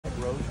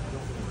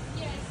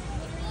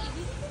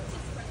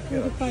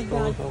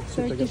$35.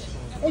 30.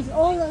 It's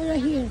all right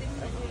here.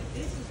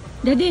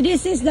 Daddy,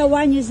 this is the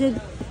one you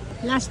said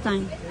last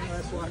time. Yeah,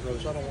 that's light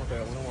roast. I don't want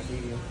that one. I want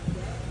medium.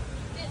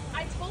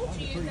 I told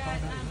you that I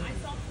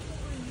saw people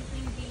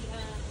using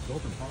the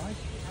Open pie?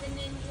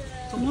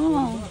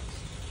 No.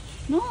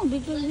 No,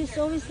 because it's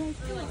always like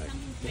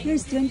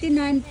here's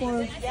 29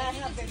 for $5.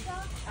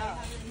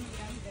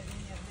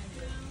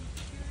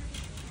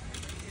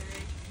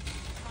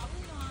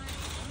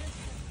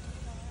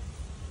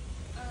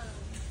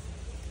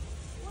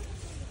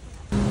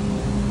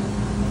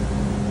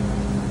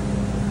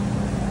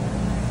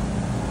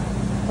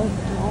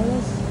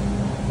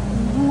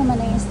 Ano naman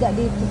ang isda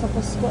dito sa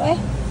Costco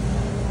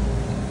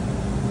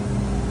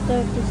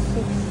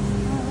 36.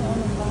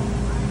 Ano pa?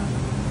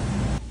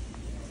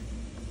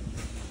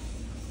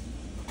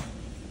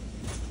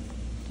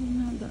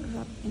 That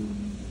wrap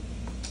in.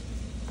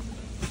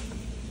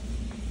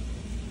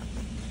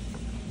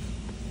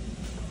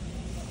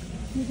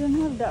 We don't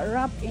have that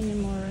wrap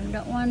anymore.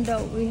 That one that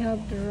we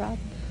have the wrap.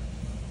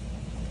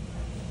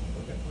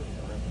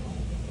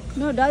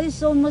 No, that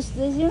is almost,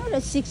 you know,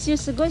 that 6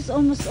 years ago it's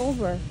almost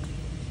over.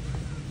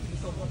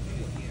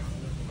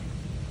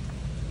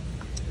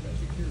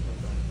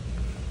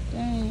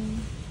 Dang.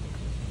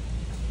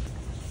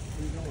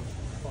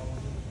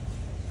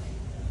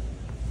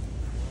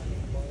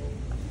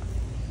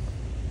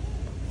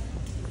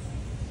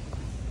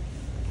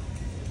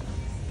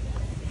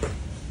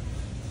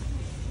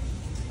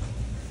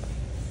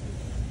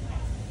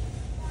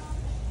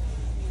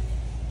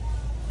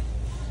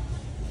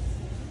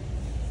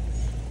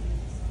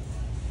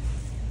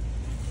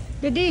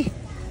 Daddy.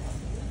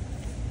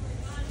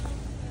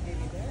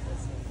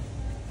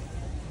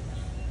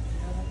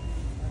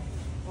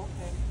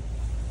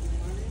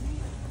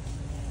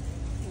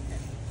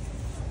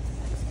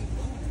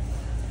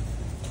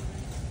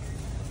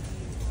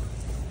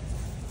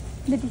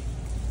 Daddy.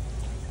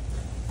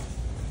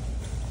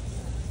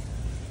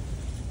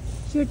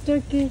 It's your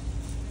turkey.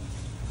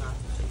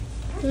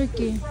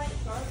 Turkey.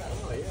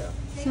 Oh, yeah.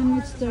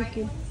 Sandwich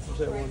turkey.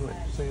 What's that one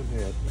that Sam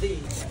had?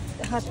 The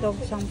hot dog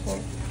sample.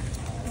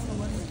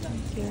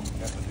 Thank you.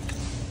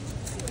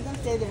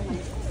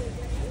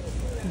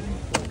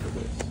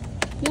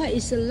 Yeah,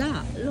 it's a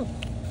lot. Look.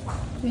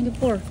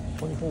 24.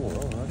 24, all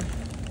right.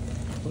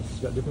 It's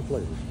got different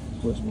flavors.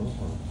 What's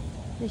one?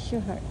 Bless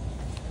your heart.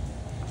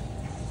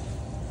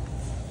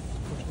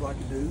 What you like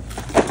to do?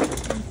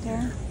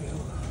 Okay.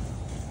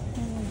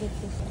 I'm gonna get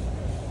this.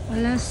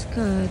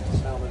 Alaska.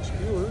 Salmon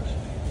skewers.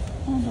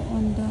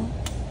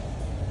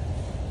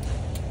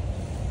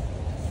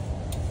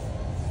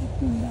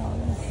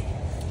 $15.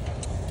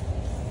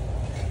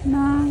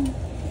 No,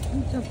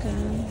 it's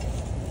okay.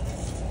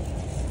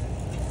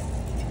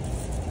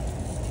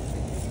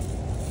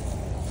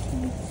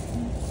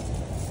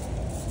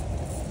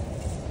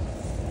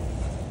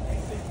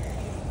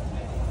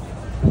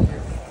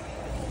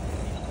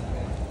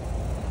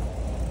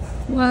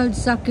 Wild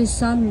sake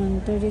salmon,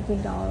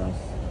 $32.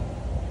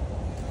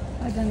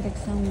 I don't take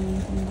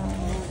salmon from $10.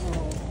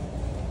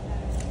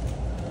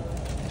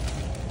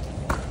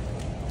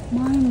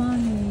 My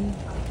money.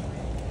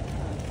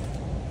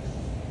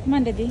 Come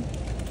on, Daddy.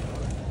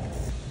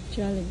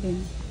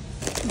 Jollibee.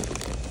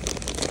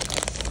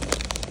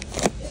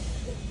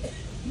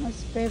 My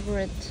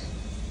favorite.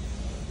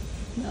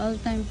 My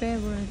all-time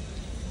favorite.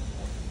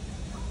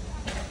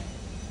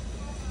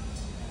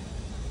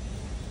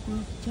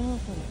 My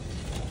chocolate.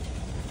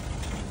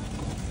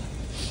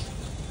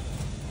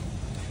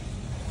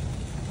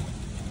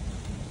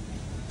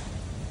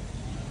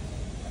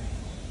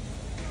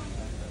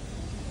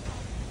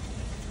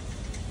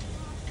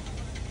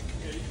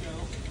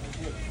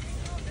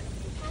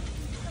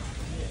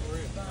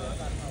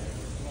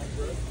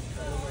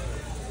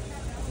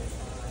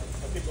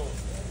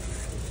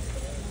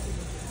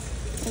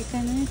 I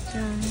can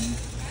try.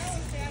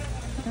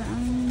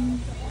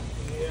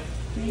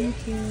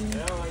 Thank you.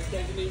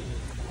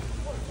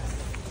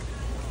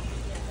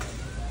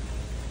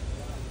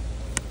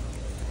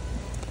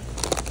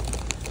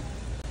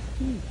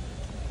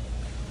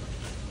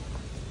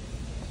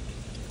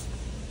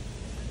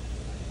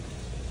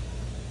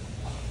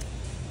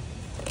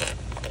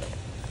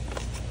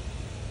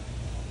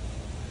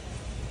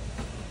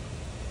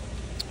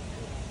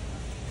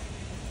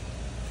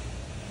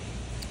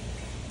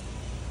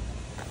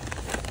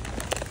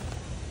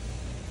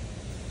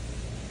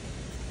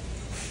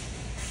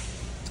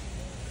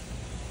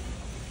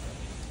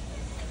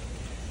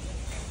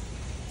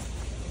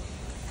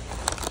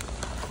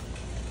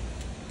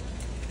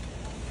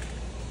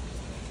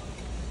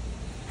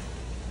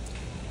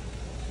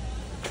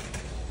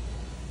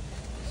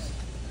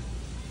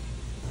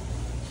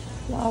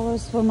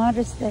 Flowers for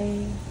Mother's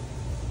Day.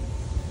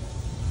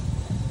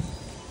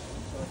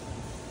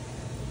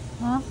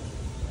 Huh?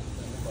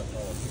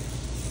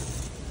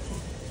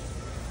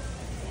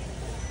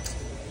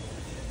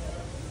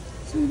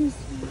 See this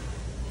one?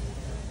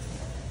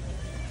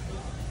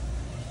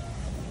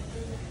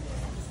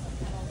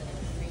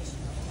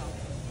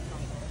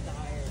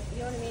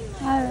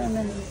 I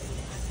remember.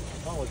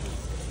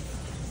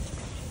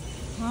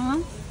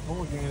 Huh?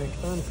 Organic,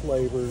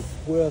 unflavored,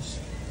 West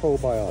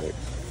probiotics.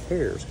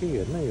 Hair,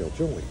 skin, nail,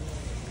 joint.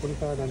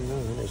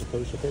 $25.99 as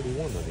opposed to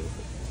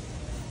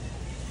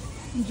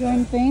 $31.99.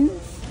 Joint pain.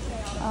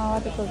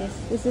 What do you call this?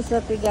 This is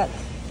what we got.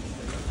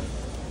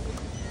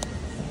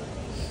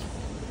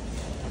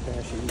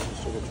 Cashews and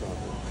sugar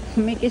chocolate.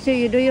 Make sure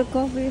you do your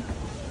coffee.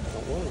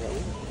 Don't worry, I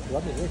will.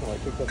 I've been drinking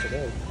like 2 cups a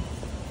day.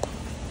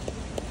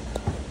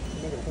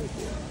 I'm not gonna pay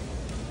for it.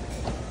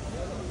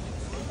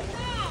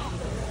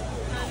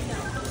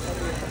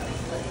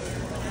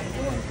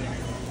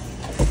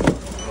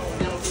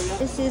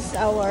 This is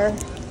our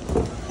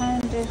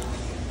 100th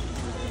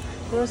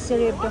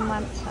grocery of the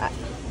month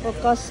for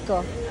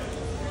Costco.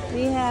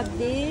 We have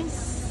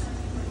this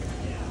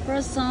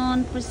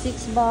croissant for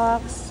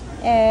 $6,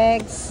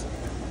 eggs,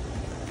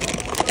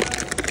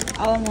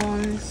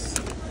 almonds,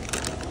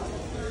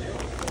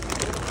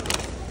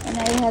 and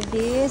I have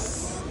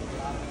this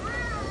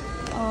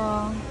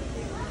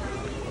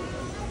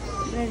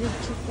breaded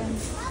chicken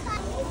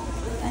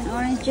and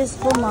orange juice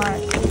for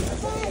Mark,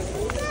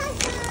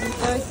 and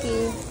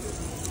turkey,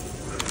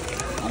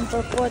 and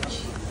for Coach,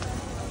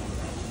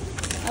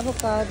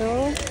 avocado,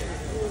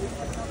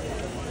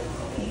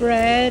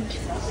 bread,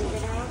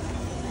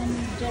 and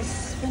just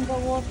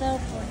sprinkle water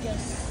for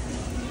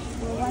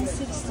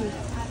 $160,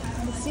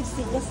 and it's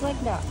 60 just like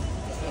that.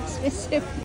 It's expensive.